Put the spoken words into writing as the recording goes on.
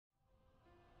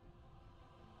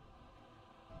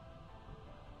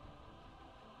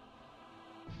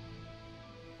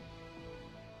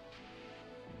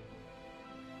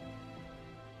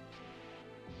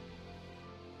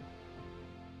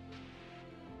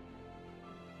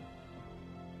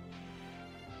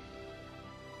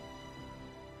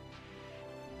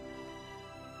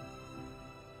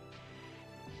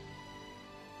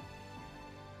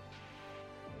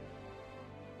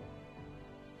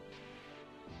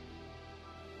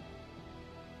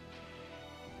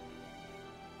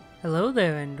Hello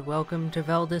there and welcome to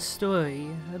Valdis Story,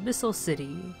 Abyssal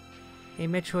City, a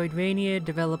Metroidvania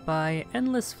developed by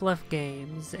Endless Fluff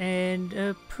Games, and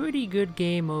a pretty good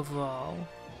game overall.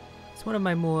 It's one of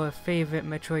my more favorite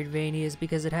Metroidvanias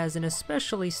because it has an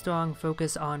especially strong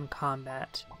focus on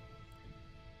combat.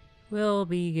 We'll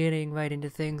be getting right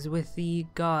into things with the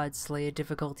Godslayer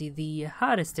difficulty, the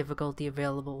hardest difficulty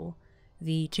available.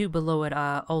 The two below it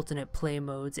are alternate play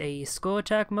modes, a score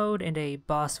attack mode and a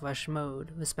boss rush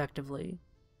mode, respectively.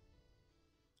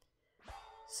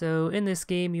 So in this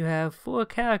game you have 4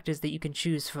 characters that you can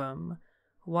choose from.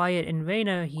 Wyatt and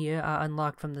Reina here are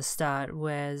unlocked from the start,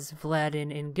 whereas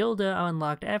Vladin and Gilda are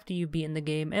unlocked after you've beaten the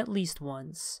game at least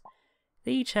once.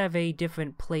 They each have a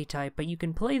different play type, but you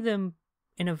can play them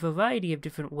in a variety of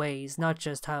different ways, not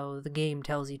just how the game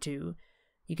tells you to.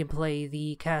 You can play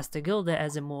the caster Gilda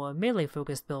as a more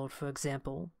melee-focused build, for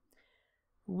example.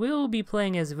 We'll be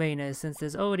playing as Reina since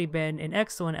there's already been an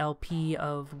excellent LP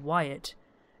of Wyatt,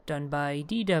 done by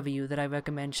DW, that I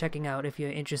recommend checking out if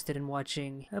you're interested in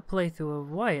watching a playthrough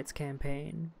of Wyatt's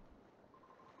campaign.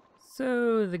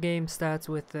 So the game starts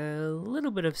with a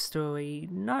little bit of story,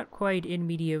 not quite in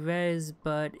media res,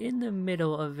 but in the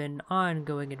middle of an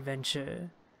ongoing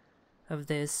adventure of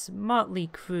this motley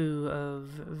crew of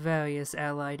various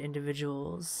allied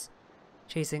individuals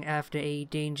chasing after a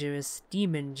dangerous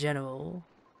demon general.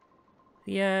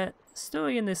 The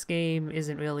story in this game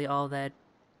isn't really all that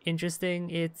interesting.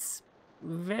 It's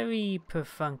very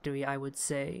perfunctory, I would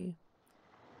say.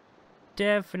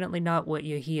 Definitely not what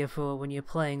you're here for when you're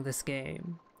playing this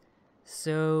game.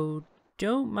 So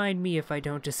don't mind me if I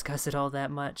don't discuss it all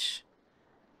that much.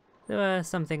 There are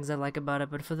some things I like about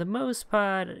it, but for the most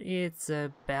part, it's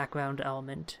a background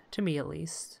element, to me at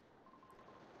least.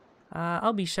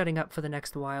 I'll be shutting up for the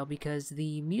next while because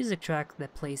the music track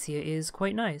that plays here is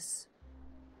quite nice.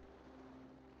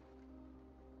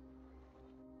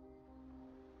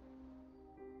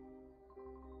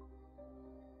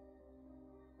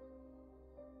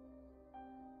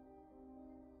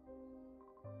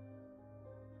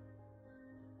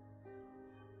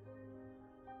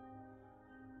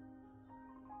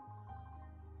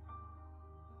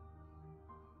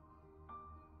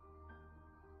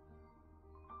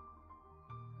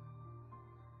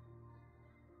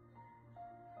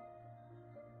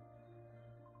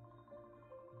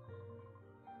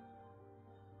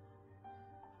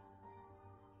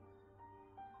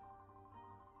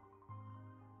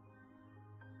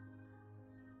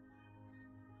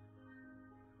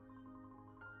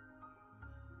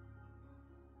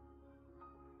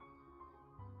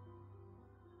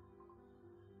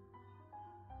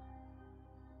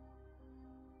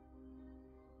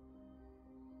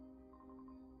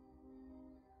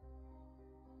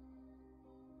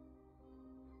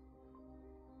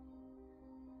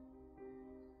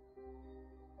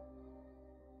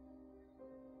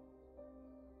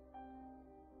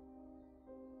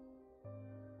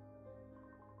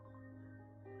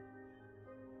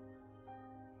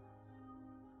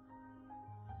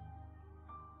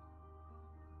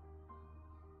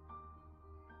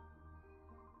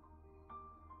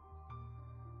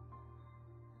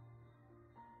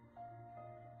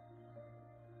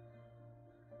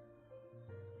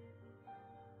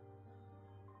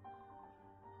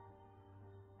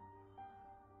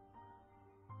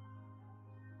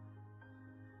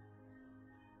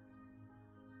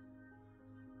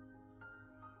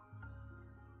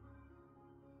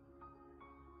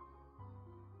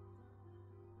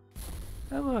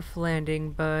 A rough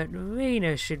landing, but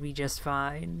Reina should be just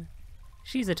fine.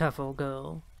 She's a tough old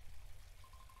girl.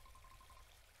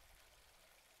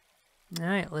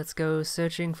 Alright, let's go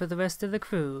searching for the rest of the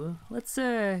crew. Let's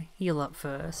heal up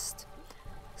first.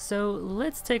 So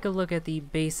let's take a look at the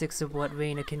basics of what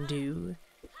Reina can do.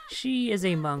 She is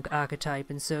a monk archetype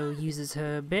and so uses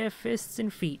her bare fists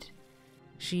and feet.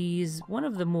 She's one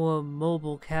of the more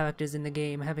mobile characters in the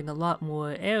game, having a lot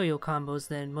more aerial combos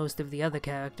than most of the other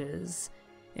characters,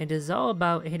 and is all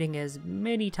about hitting as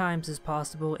many times as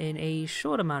possible in a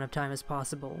short amount of time as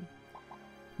possible.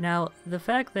 Now, the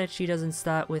fact that she doesn't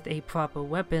start with a proper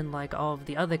weapon like all of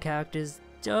the other characters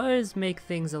does make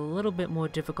things a little bit more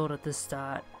difficult at the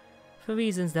start, for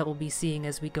reasons that we'll be seeing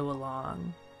as we go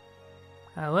along.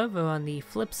 However, on the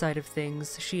flip side of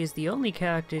things, she is the only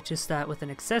character to start with an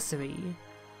accessory,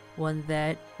 one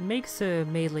that makes her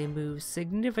melee moves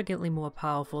significantly more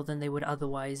powerful than they would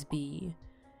otherwise be.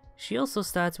 She also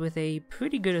starts with a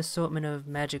pretty good assortment of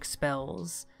magic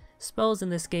spells. Spells in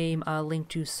this game are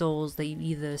linked to souls that you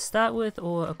either start with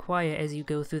or acquire as you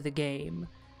go through the game,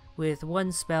 with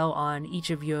one spell on each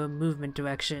of your movement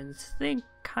directions. Think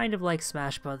kind of like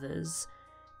Smash Brothers.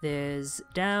 There's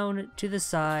down, to the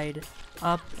side,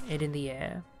 up, and in the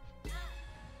air.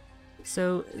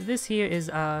 So this here is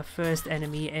our first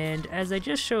enemy, and as I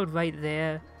just showed right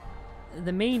there,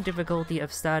 the main difficulty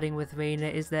of starting with Reina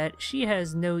is that she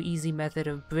has no easy method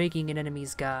of breaking an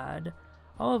enemy's guard.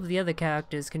 All of the other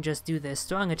characters can just do their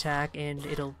strong attack and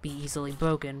it'll be easily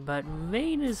broken, but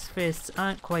Reina's fists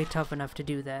aren't quite tough enough to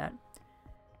do that.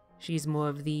 She's more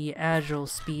of the agile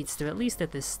speedster, at least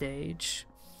at this stage.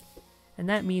 And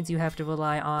that means you have to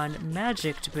rely on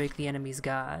magic to break the enemy's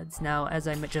guards. Now, as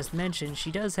I just mentioned,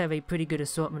 she does have a pretty good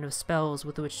assortment of spells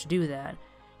with which to do that.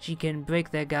 She can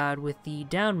break their guard with the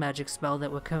down magic spell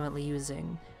that we're currently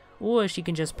using, or she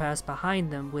can just pass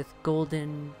behind them with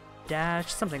golden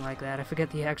dash, something like that, I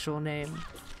forget the actual name,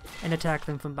 and attack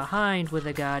them from behind where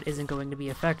the guard isn't going to be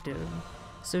effective.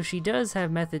 So she does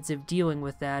have methods of dealing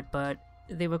with that, but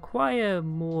they require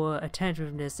more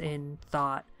attentiveness and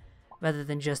thought, rather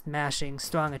than just mashing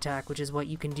strong attack, which is what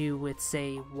you can do with,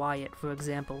 say, Wyatt, for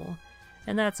example.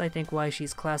 And that's, I think, why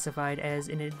she's classified as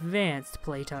an advanced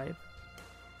play type.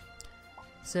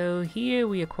 So here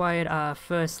we acquired our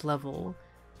first level.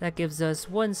 That gives us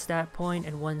 1 stat point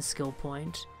and 1 skill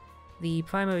point. The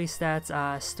primary stats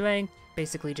are strength,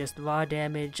 basically just raw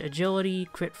damage, agility,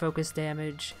 crit focus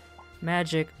damage,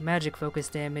 magic, magic focus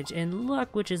damage, and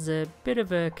luck, which is a bit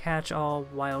of a catch-all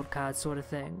wildcard sort of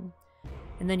thing.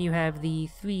 And then you have the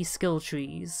 3 skill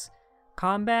trees: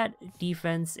 combat,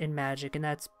 defense, and magic, and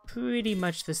that's pretty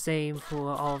much the same for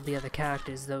all of the other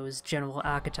characters, those general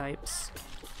archetypes.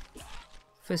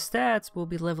 For stats, we'll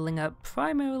be leveling up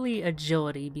primarily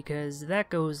agility because that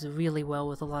goes really well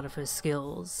with a lot of her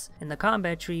skills, and the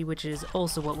combat tree, which is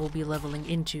also what we'll be leveling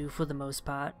into for the most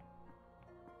part.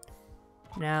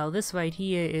 Now this right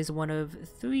here is one of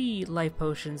 3 life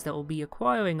potions that we'll be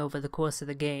acquiring over the course of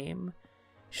the game.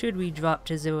 Should we drop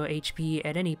to 0 HP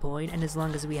at any point, and as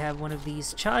long as we have one of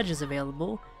these charges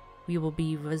available, we will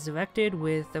be resurrected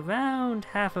with around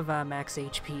half of our max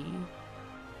HP.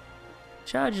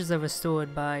 Charges are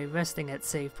restored by resting at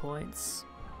save points.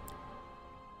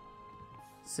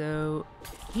 So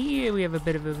here we have a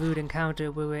bit of a rude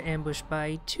encounter where we're ambushed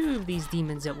by 2 of these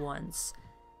demons at once.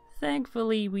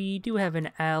 Thankfully, we do have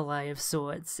an ally of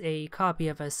sorts, a copy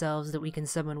of ourselves that we can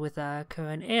summon with our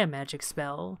current air magic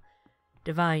spell,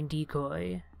 Divine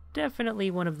Decoy.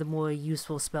 Definitely one of the more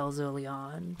useful spells early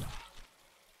on.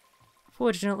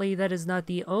 Fortunately, that is not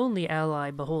the only ally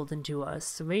beholden to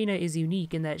us. Reina is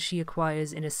unique in that she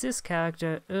acquires an assist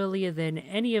character earlier than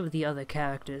any of the other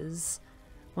characters.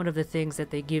 One of the things that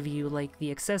they give you, like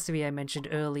the accessory I mentioned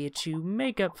earlier, to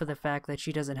make up for the fact that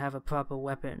she doesn't have a proper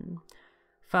weapon.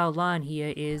 Faulan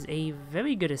here is a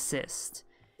very good assist.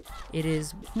 It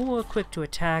is more quick to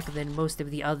attack than most of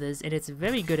the others, and it's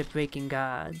very good at breaking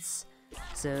guards.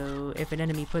 So if an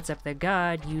enemy puts up their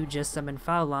guard, you just summon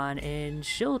Faulan and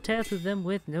she'll tear through them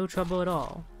with no trouble at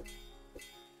all.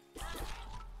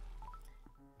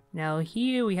 Now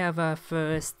here we have our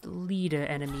first leader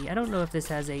enemy. I don't know if this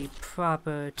has a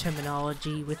proper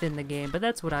terminology within the game, but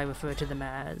that's what I refer to them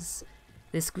as.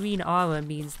 This green aura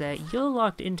means that you're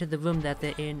locked into the room that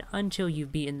they're in until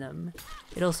you've beaten them.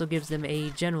 It also gives them a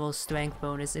general strength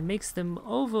bonus and makes them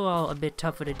overall a bit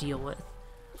tougher to deal with.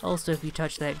 Also, if you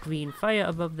touch that green fire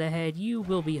above the head, you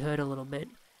will be hurt a little bit.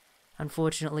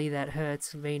 Unfortunately, that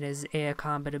hurts Reina's air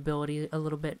combat ability a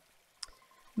little bit.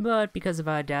 But because of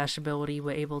our dash ability,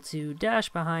 we're able to dash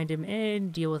behind him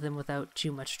and deal with him without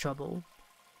too much trouble.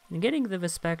 And getting the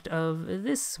respect of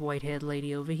this white-haired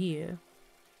lady over here.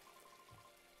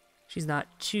 She's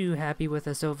not too happy with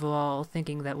us overall,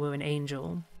 thinking that we're an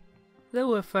angel. Though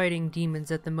we're fighting demons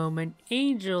at the moment,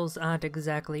 angels aren't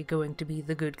exactly going to be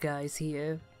the good guys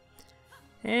here.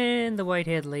 And the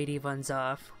white-haired lady runs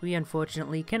off. We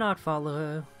unfortunately cannot follow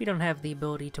her. We don't have the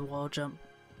ability to wall jump.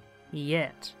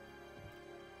 Yet.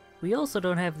 We also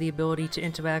don't have the ability to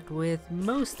interact with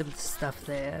most of the stuff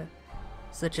there,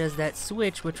 such as that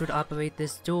switch which would operate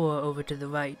this door over to the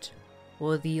right,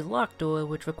 or the locked door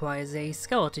which requires a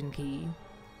skeleton key.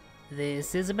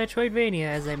 This is a Metroidvania,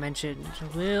 as I mentioned.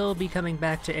 We'll be coming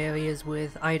back to areas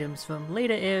with items from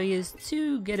later areas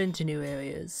to get into new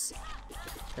areas.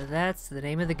 So that's the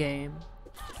name of the game.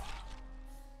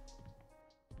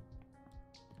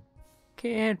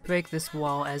 Can't break this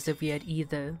wall as of yet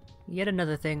either. Yet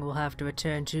another thing we'll have to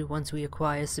return to once we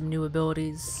acquire some new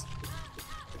abilities.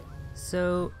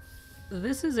 So,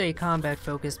 this is a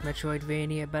combat-focused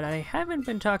Metroidvania, but I haven't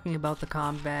been talking about the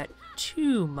combat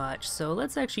too much, so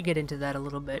let's actually get into that a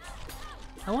little bit.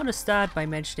 I want to start by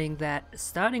mentioning that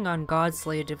starting on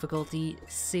Godslayer difficulty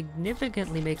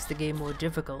significantly makes the game more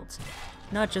difficult.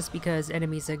 not just because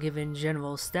enemies are given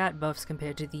general stat buffs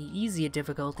compared to the easier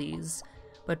difficulties,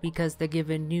 but because they're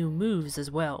given new moves as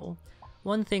well.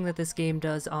 One thing that this game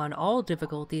does on all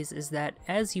difficulties is that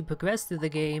as you progress through the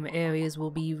game, areas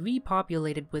will be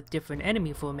repopulated with different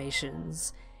enemy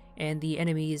formations, and the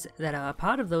enemies that are a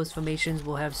part of those formations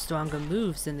will have stronger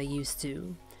moves than they used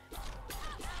to.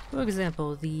 For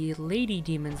example, the lady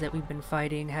demons that we've been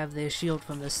fighting have their shield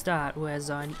from the start, whereas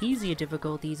on easier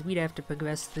difficulties we'd have to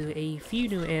progress through a few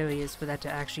new areas for that to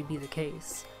actually be the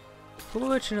case.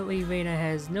 Fortunately, Reina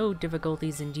has no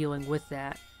difficulties in dealing with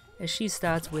that, as she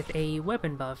starts with a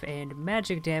weapon buff, and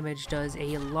magic damage does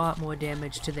a lot more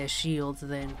damage to their shields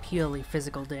than purely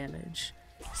physical damage,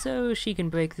 so she can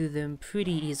break through them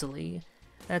pretty easily.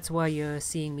 That's why you're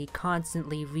seeing me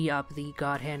constantly re-up the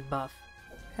God Hand buff.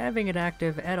 Having it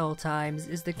active at all times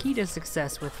is the key to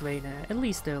success with Reina, at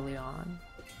least early on.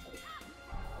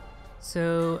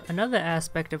 So another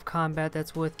aspect of combat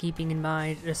that's worth keeping in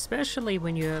mind, especially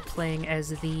when you're playing as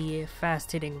the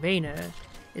fast-hitting Reina,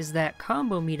 is that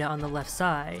combo meter on the left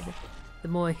side. The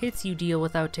more hits you deal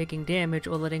without taking damage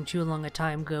or letting too long a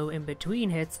time go in between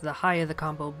hits, the higher the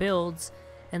combo builds,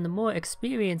 and the more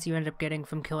experience you end up getting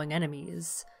from killing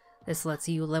enemies. This lets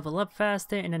you level up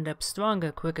faster and end up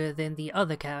stronger quicker than the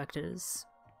other characters.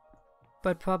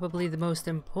 But probably the most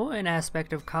important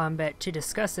aspect of combat to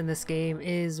discuss in this game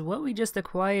is what we just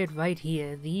acquired right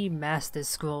here, the Master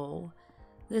Scroll.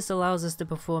 This allows us to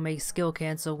perform a skill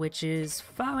cancel, which is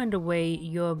far and away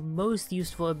your most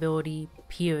useful ability,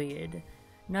 period.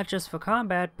 Not just for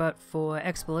combat, but for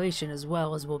exploration as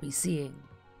well, as we'll be seeing.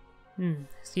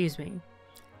 Excuse me.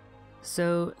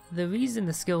 So, the reason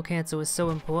the skill cancel is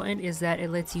so important is that it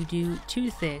lets you do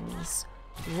two things.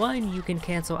 One, you can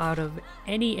cancel out of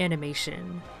any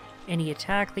animation, any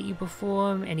attack that you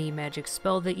perform, any magic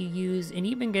spell that you use, and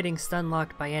even getting stun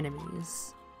locked by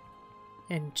enemies.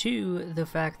 And two, the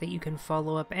fact that you can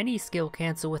follow up any skill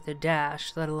cancel with a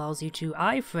dash that allows you to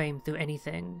iframe through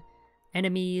anything.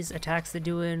 Enemies, attacks they're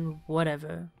doing,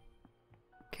 whatever.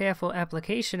 Careful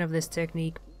application of this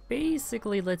technique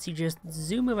basically lets you just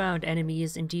zoom around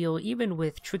enemies and deal even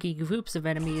with tricky groups of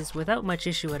enemies without much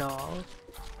issue at all.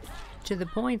 To the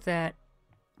point that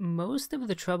most of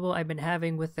the trouble I've been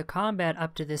having with the combat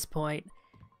up to this point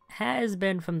has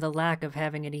been from the lack of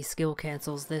having any skill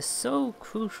cancels. They're so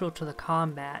crucial to the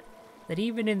combat that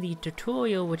even in the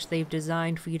tutorial which they've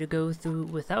designed for you to go through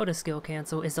without a skill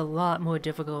cancel is a lot more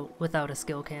difficult without a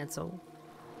skill cancel.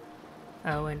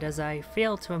 Oh, and as I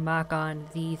failed to remark on,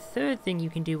 the third thing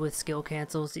you can do with skill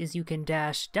cancels is you can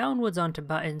dash downwards onto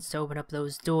buttons to open up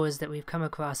those doors that we've come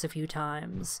across a few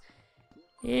times.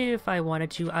 If I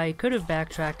wanted to, I could have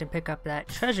backtracked and picked up that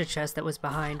treasure chest that was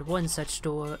behind one such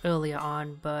door earlier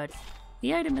on, but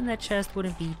the item in that chest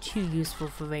wouldn't be too useful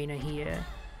for Reina here,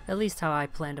 at least how I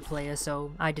plan to play her,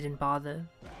 so I didn't bother.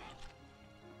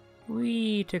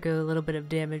 We took a little bit of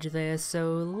damage there,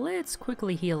 so let's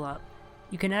quickly heal up.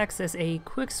 You can access a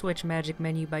quick switch magic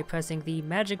menu by pressing the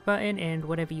magic button and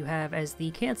whatever you have as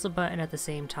the cancel button at the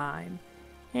same time.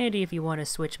 Handy if you want to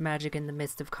switch magic in the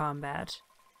midst of combat.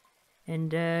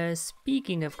 And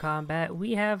speaking of combat,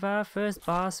 we have our first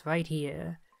boss right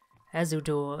here.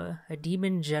 Azudor, a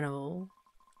demon general.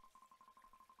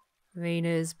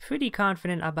 Reina's pretty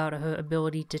confident about her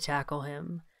ability to tackle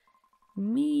him.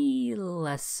 Me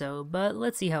less so, but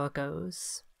let's see how it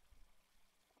goes.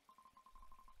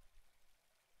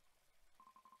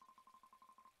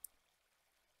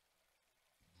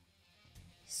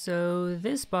 So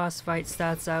this boss fight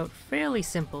starts out fairly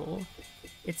simple.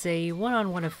 It's a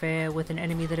one-on-one affair with an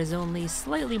enemy that is only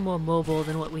slightly more mobile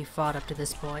than what we've fought up to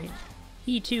this point.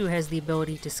 He too has the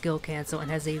ability to skill cancel and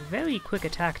has a very quick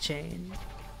attack chain.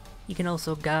 He can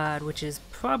also guard, which is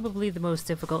probably the most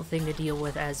difficult thing to deal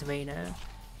with as Reina.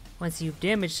 Once you've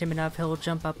damaged him enough, he'll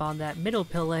jump up on that middle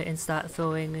pillar and start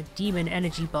throwing demon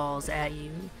energy balls at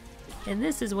you. And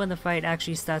this is when the fight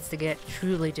actually starts to get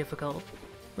truly difficult.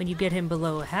 When you get him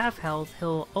below half health,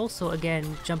 he'll also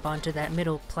again jump onto that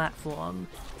middle platform,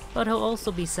 but he'll also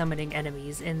be summoning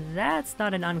enemies, and that's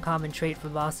not an uncommon trait for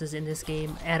bosses in this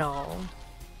game at all.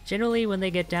 Generally, when they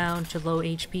get down to low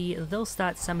HP, they'll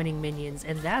start summoning minions,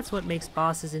 and that's what makes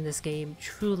bosses in this game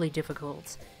truly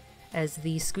difficult, as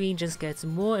the screen just gets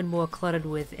more and more cluttered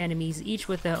with enemies, each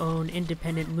with their own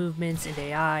independent movements and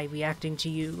AI reacting to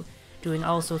you, doing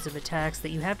all sorts of attacks that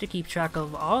you have to keep track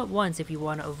of all at once if you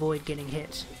want to avoid getting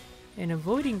hit. And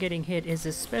avoiding getting hit is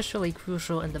especially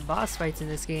crucial in the boss fights in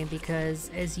this game because,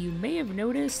 as you may have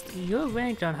noticed, you're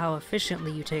ranked on how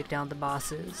efficiently you take down the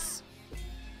bosses.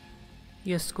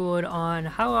 You're scored on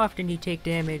how often you take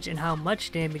damage and how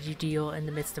much damage you deal in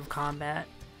the midst of combat.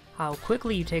 how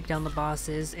quickly you take down the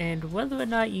bosses, and whether or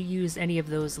not you use any of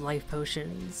those life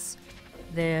potions.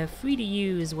 They're free to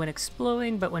use when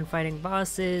exploring, but when fighting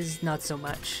bosses, not so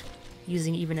much.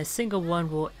 Using even a single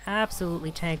one will absolutely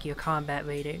tank your combat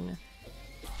rating.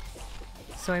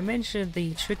 So I mentioned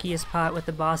the trickiest part with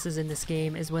the bosses in this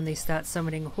game is when they start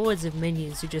summoning hordes of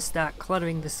minions who just start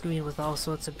cluttering the screen with all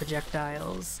sorts of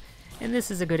projectiles. And this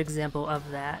is a good example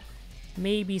of that.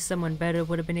 Maybe someone better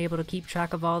would have been able to keep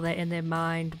track of all that in their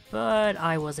mind, but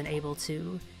I wasn't able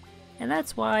to. And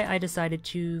that's why I decided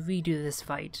to redo this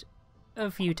fight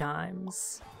a few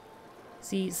times.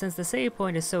 See, since the save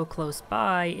point is so close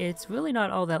by, it's really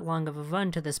not all that long of a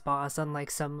run to this boss, unlike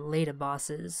some later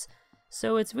bosses.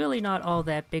 So it's really not all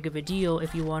that big of a deal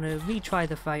if you want to retry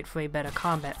the fight for a better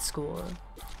combat score.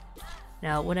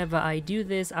 Now, whenever I do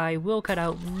this, I will cut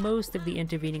out most of the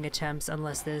intervening attempts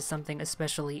unless there's something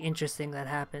especially interesting that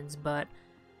happens, but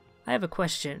I have a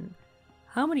question.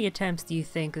 How many attempts do you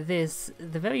think this,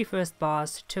 the very first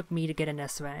boss, took me to get an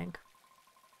S rank?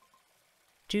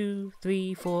 2,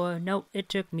 3, 4, nope, it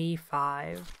took me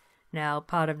 5. Now,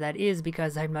 part of that is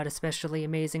because I'm not especially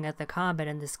amazing at the combat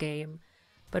in this game,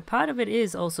 but part of it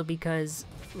is also because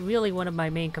really one of my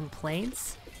main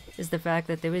complaints is the fact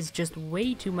that there is just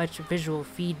way too much visual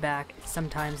feedback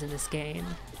sometimes in this game,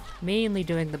 mainly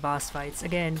during the boss fights.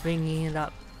 Again, bringing it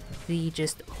up, the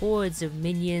just hordes of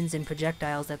minions and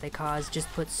projectiles that they cause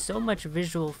just put so much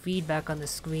visual feedback on the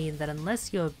screen that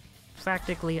unless you're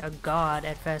practically a god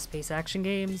at fast-paced action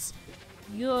games,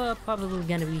 you're probably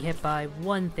gonna be hit by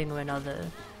one thing or another,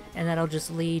 and that'll just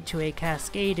lead to a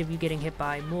cascade of you getting hit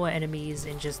by more enemies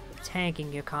and just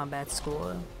tanking your combat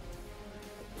score.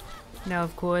 Now,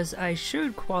 of course, I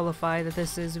should qualify that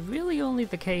this is really only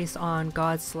the case on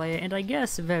Godslayer and I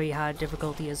guess very hard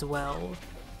difficulty as well.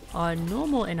 On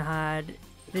normal and hard,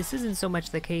 this isn't so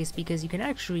much the case because you can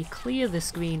actually clear the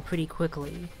screen pretty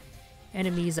quickly.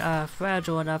 Enemies are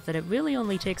fragile enough that it really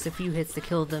only takes a few hits to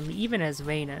kill them, even as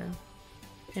Reina.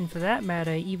 And for that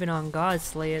matter, even on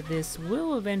Godslayer, this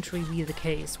will eventually be the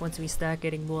case once we start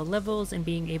getting more levels and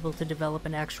being able to develop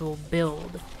an actual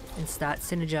build and start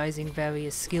synergizing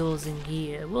various skills and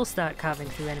gear. We'll start carving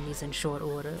through enemies in short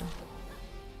order.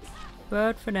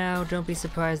 But for now, don't be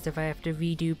surprised if I have to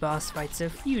redo boss fights a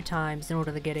few times in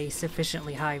order to get a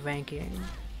sufficiently high ranking.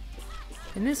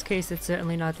 In this case, it's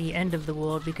certainly not the end of the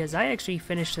world because I actually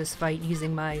finished this fight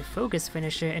using my focus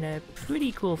finisher in a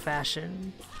pretty cool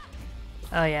fashion.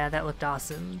 Oh yeah, that looked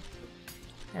awesome.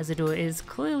 Azador is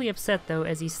clearly upset though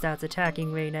as he starts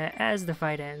attacking Reina as the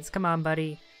fight ends. Come on,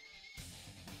 buddy.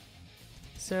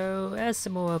 So, as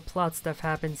some more plot stuff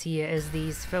happens here as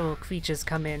these feral creatures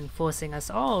come in, forcing us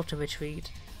all to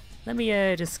retreat, let me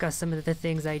discuss some of the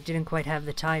things I didn't quite have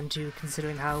the time to,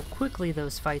 considering how quickly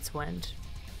those fights went.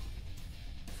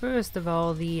 First of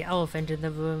all, the elephant in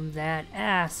the room, that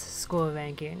ass score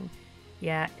ranking.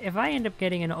 Yeah, if I end up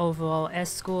getting an overall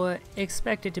S score,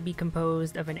 expect it to be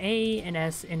composed of an A, an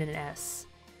S, and an S.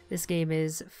 This game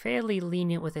is fairly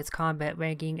lenient with its combat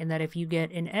ranking in that if you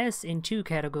get an S in 2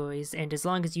 categories, and as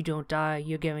long as you don't die,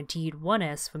 you're guaranteed 1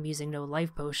 S from using no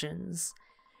life potions.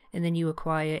 And then you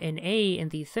acquire an A in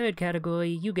the 3rd category,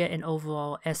 you get an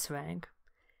overall S rank.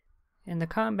 In the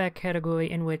combat category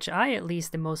in which I at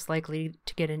least am most likely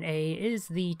to get an A is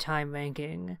the time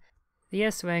ranking. The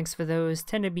S ranks for those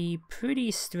tend to be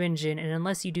pretty stringent, and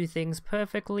unless you do things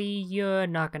perfectly, you're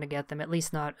not going to get them, at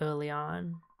least not early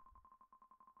on.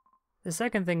 The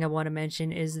second thing I want to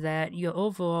mention is that your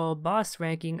overall boss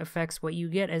ranking affects what you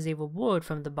get as a reward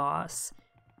from the boss,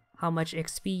 how much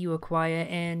XP you acquire,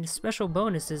 and special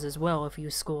bonuses as well if you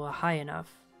score high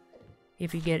enough.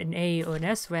 If you get an A or an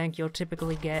S rank, you'll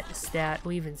typically get stat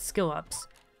or even skill ups,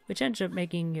 which ends up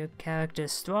making your character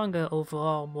stronger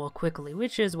overall more quickly,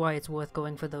 which is why it's worth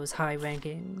going for those high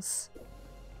rankings.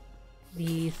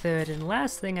 The third and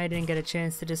last thing I didn't get a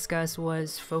chance to discuss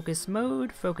was focus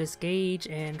mode, focus gauge,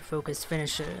 and focus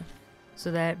finisher.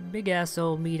 So that big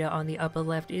asshole meter on the upper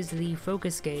left is the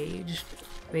focus gauge,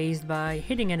 raised by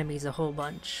hitting enemies a whole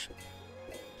bunch.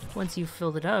 Once you've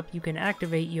filled it up, you can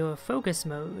activate your focus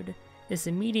mode. This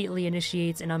immediately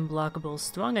initiates an unblockable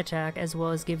strong attack as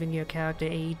well as giving your character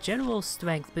a general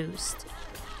strength boost.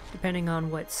 Depending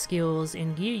on what skills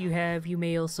and gear you have, you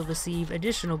may also receive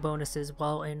additional bonuses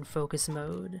while in focus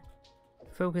mode.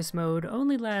 Focus mode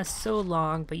only lasts so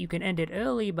long, but you can end it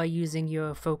early by using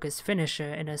your focus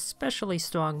finisher, an especially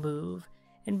strong move,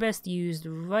 and best used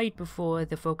right before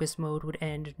the focus mode would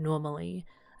end normally.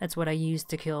 That's what I used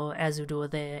to kill Azador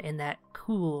there in that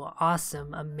cool,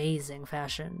 awesome, amazing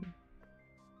fashion.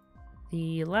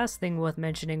 The last thing worth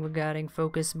mentioning regarding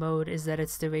focus mode is that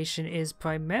its duration is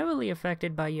primarily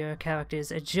affected by your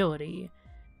character's agility.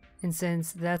 And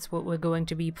since that's what we're going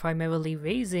to be primarily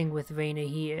raising with Reina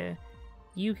here,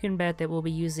 you can bet that we'll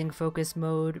be using focus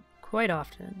mode quite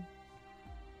often.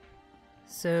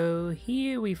 So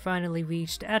here we finally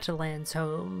reached Atalan's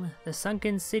home, the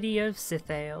sunken city of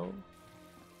Sithale.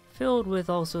 Filled with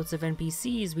all sorts of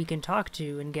NPCs we can talk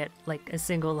to and get like a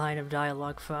single line of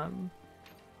dialogue from.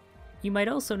 You might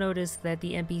also notice that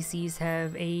the NPCs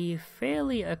have a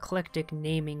fairly eclectic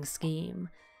naming scheme,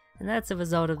 and that's a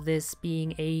result of this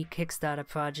being a Kickstarter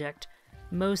project.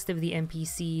 Most of the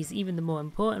NPCs, even the more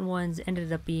important ones,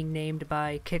 ended up being named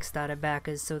by Kickstarter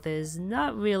backers, so there's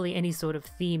not really any sort of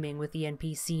theming with the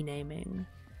NPC naming.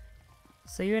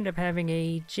 So you end up having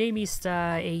a Jamie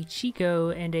Star, a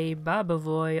Chico, and a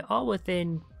Barbavoy all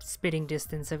within spitting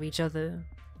distance of each other.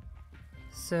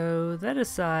 So that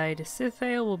aside,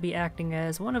 Sithale will be acting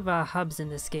as one of our hubs in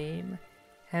this game,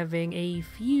 having a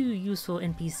few useful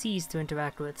NPCs to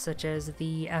interact with, such as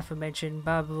the aforementioned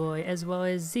Barbavoy as well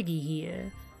as Ziggy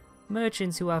here,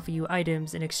 merchants who offer you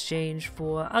items in exchange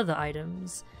for other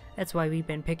items. That's why we've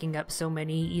been picking up so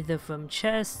many either from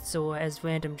chests or as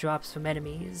random drops from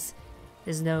enemies.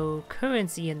 There's no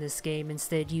currency in this game,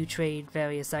 instead you trade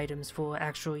various items for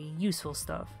actually useful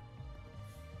stuff.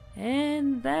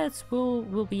 And that's where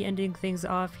we'll be ending things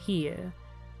off here.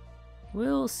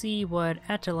 We'll see what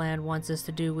Atalan wants us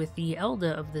to do with the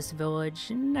elder of this village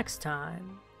next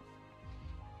time.